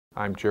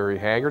I'm Jerry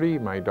Haggerty.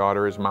 My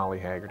daughter is Molly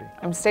Haggerty.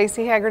 I'm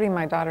Stacy Haggerty.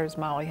 My daughter is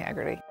Molly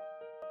Haggerty.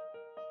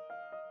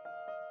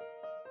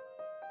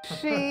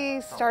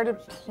 She started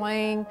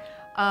playing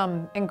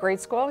in grade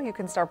school. You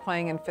can start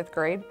playing in 5th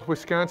grade.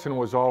 Wisconsin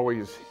was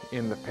always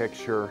in the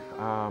picture,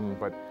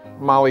 but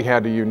Molly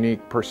had a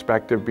unique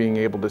perspective, being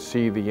able to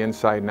see the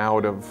inside and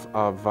out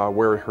of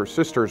where her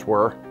sisters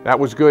were. That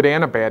was good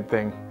and a bad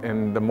thing.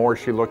 And the more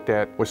she looked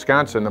at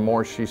Wisconsin, the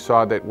more she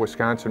saw that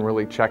Wisconsin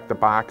really checked the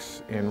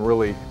box in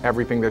really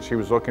everything that she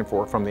was looking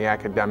for, from the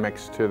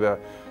academics to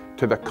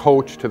the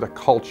coach to the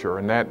culture.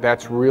 And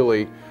that's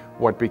really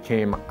what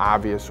became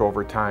obvious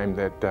over time,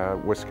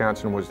 that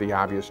Wisconsin was the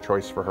obvious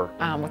choice for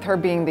her. With her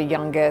being the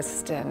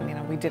youngest,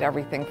 and we did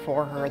everything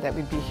for her, that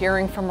we'd be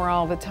hearing from her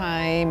all the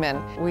time,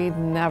 and we'd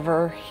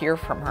never hear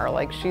from her.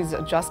 Like, she's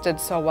adjusted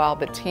so well.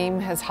 The team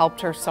has helped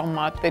her so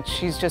much that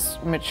she's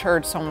just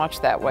matured so much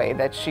that way,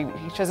 that she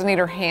doesn't need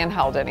her hand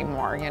held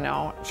anymore,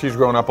 She's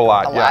grown up a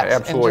lot, yeah,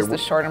 absolutely. In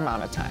just a short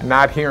amount of time.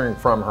 Not hearing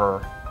from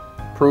her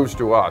proves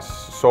to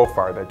us so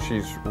far that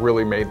she's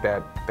really made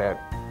that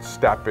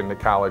step into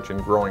college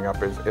and growing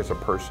up as a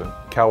person.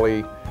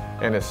 Kelly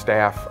and his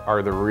staff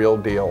are the real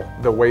deal.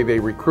 The way they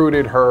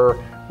recruited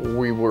her,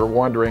 we were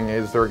wondering,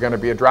 is there going to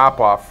be a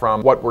drop-off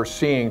from what we're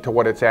seeing to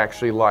what it's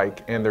actually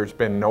like? And there's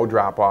been no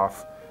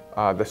drop-off.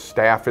 The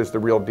staff is the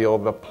real deal.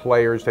 The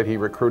players that he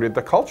recruited,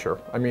 the culture.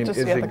 I mean,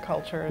 the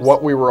culture is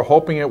what we were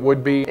hoping it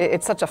would be.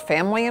 It's such a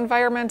family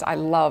environment. I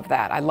love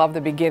that. I love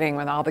the beginning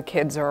when all the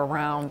kids are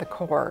around the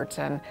court,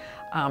 and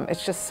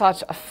it's just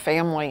such a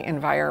family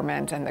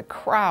environment, and the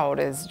crowd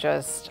is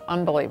just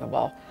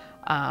unbelievable.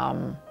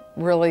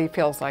 Really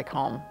feels like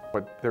home.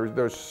 But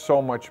there's so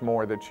much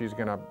more that she's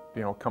going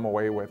to come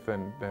away with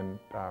than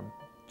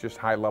just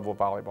high-level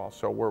volleyball.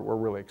 So we're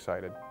really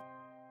excited.